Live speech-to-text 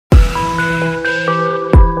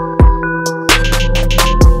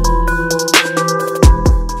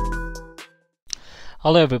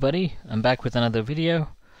Hello everybody, I'm back with another video.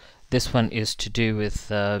 This one is to do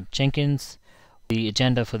with Jenkins. The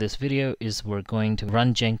agenda for this video is we're going to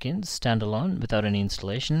run Jenkins standalone without any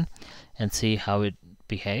installation and see how it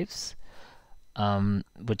behaves.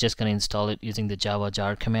 We're just going to install it using the java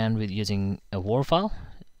jar command with using a war file.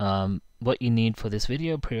 What you need for this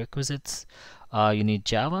video, prerequisites, you need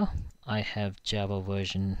Java. I have Java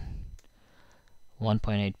version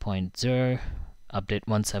 1.8.0, update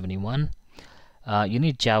 171. You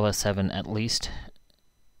need Java 7 at least,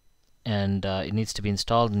 and it needs to be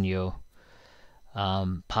installed, and your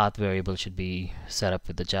path variable should be set up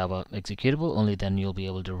with the Java executable. Only then you'll be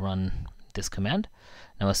able to run this command.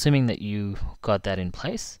 Now, assuming that you got that in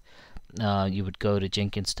place, you would go to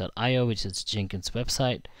jenkins.io, which is Jenkins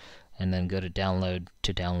website, and then go to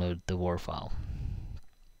download the war file.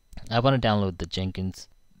 I want to download the Jenkins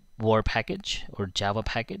war package or Java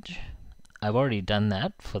package. I've already done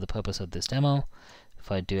that for the purpose of this demo.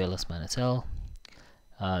 If I do ls-l,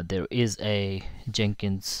 there is a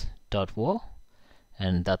jenkins.war,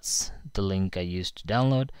 and that's the link I used to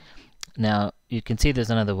download. Now you can see there's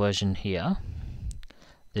another version here.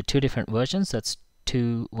 There are two different versions. That's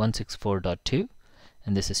 2.164.2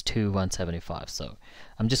 and this is 2.175. So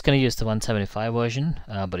I'm just going to use the 175 version,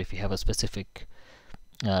 but if you have a specific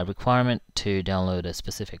requirement to download a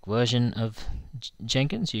specific version of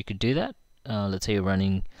Jenkins, you could do that. Let's say you're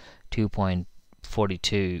running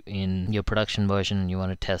 2.42 in your production version and you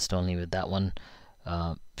want to test only with that one,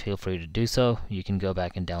 feel free to do so. You can go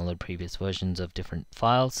back and download previous versions of different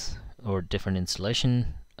files or different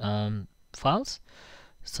installation files.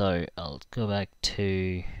 So I'll go back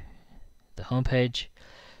to the home page,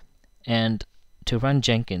 and to run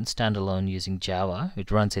Jenkins standalone using Java, it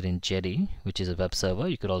runs it in Jetty, which is a web server.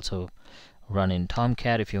 You could also run in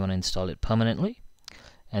Tomcat if you want to install it permanently.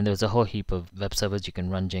 And there's a whole heap of web servers you can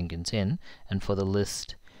run Jenkins in, and for the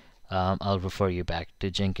list I'll refer you back to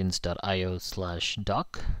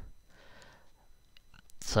jenkins.io/doc.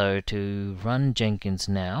 So to run Jenkins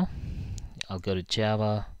now, I'll go to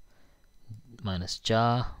Java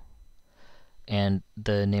 -jar and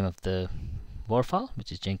the name of the war file,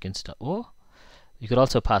 which is jenkins.war. You could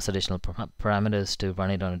also pass additional parameters to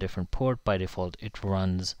run it on a different port. By default it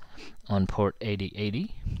runs on port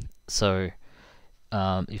 8080. So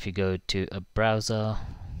if you go to a browser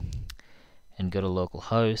and go to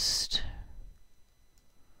localhost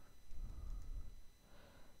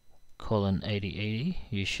 :8080,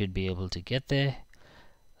 you should be able to get there,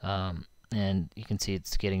 and you can see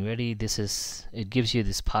it's getting ready. It gives you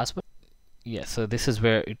this password. Yeah, so this is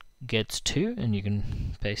where it gets to, and you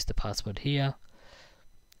can paste the password here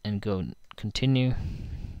and go continue,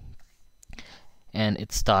 and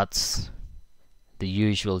it starts the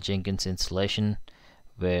usual Jenkins installation,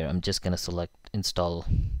 where I'm just going to select install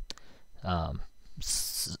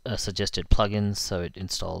suggested plugins. So it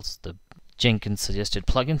installs the Jenkins suggested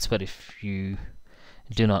plugins, but if you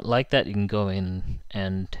do not like that, you can go in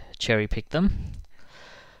and cherry pick them.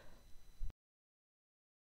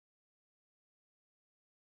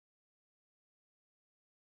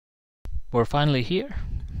 We're finally here.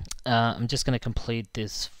 I'm just going to complete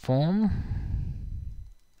this form,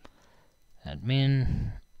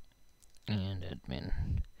 admin and admin,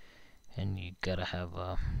 and you gotta have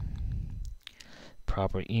a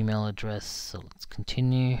proper email address. So let's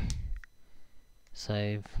continue,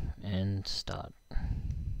 save, and start.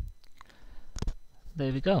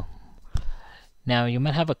 There we go. Now you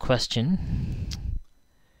might have a question,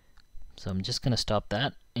 so I'm just gonna stop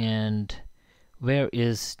that. And where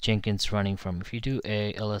is Jenkins running from? If you do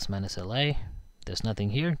a ls-la, there's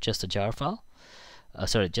nothing here, just a jar file.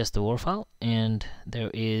 Just the war file, and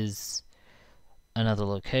there is another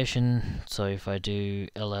location. So if I do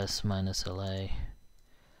ls-la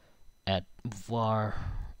at var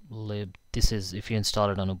lib, this is, if you install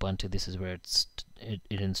it on Ubuntu, this is where it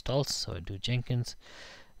installs. So I do Jenkins,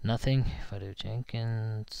 nothing. If I do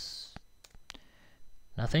Jenkins,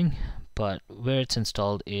 nothing. But where it's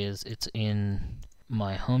installed is it's in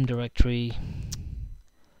my home directory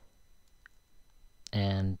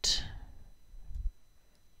and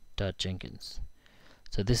 .jenkins.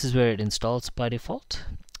 So this is where it installs by default.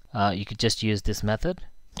 You could just use this method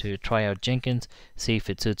to try out Jenkins, see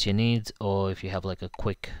if it suits your needs, or if you have like a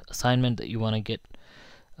quick assignment that you want to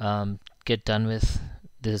get done with,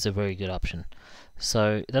 this is a very good option.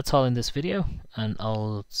 So that's all in this video, and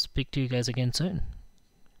I'll speak to you guys again soon.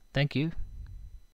 Thank you.